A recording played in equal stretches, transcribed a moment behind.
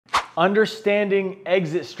Understanding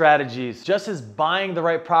exit strategies. Just as buying the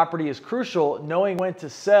right property is crucial, knowing when to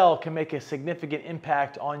sell can make a significant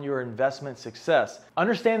impact on your investment success.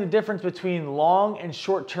 Understand the difference between long and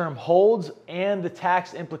short-term holds and the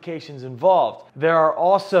tax implications involved. There are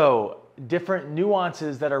also different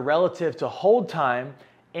nuances that are relative to hold time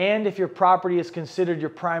and if your property is considered your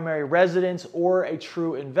primary residence or a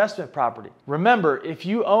true investment property. Remember, if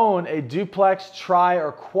you own a duplex, tri,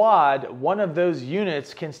 or quad, one of those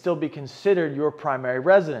units can still be considered your primary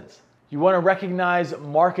residence. You want to recognize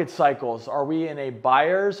market cycles. Are we in a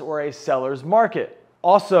buyer's or a seller's market?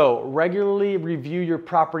 Also, regularly review your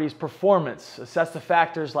property's performance. Assess the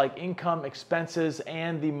factors like income, expenses,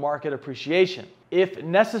 and the market appreciation. If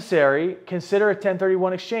necessary, consider a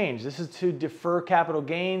 1031 exchange. This is to defer capital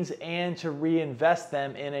gains and to reinvest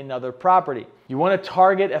them in another property. You want to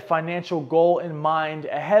target a financial goal in mind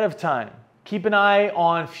ahead of time. Keep an eye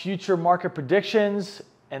on future market predictions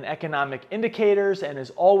and economic indicators, and as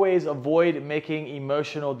always, avoid making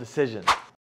emotional decisions.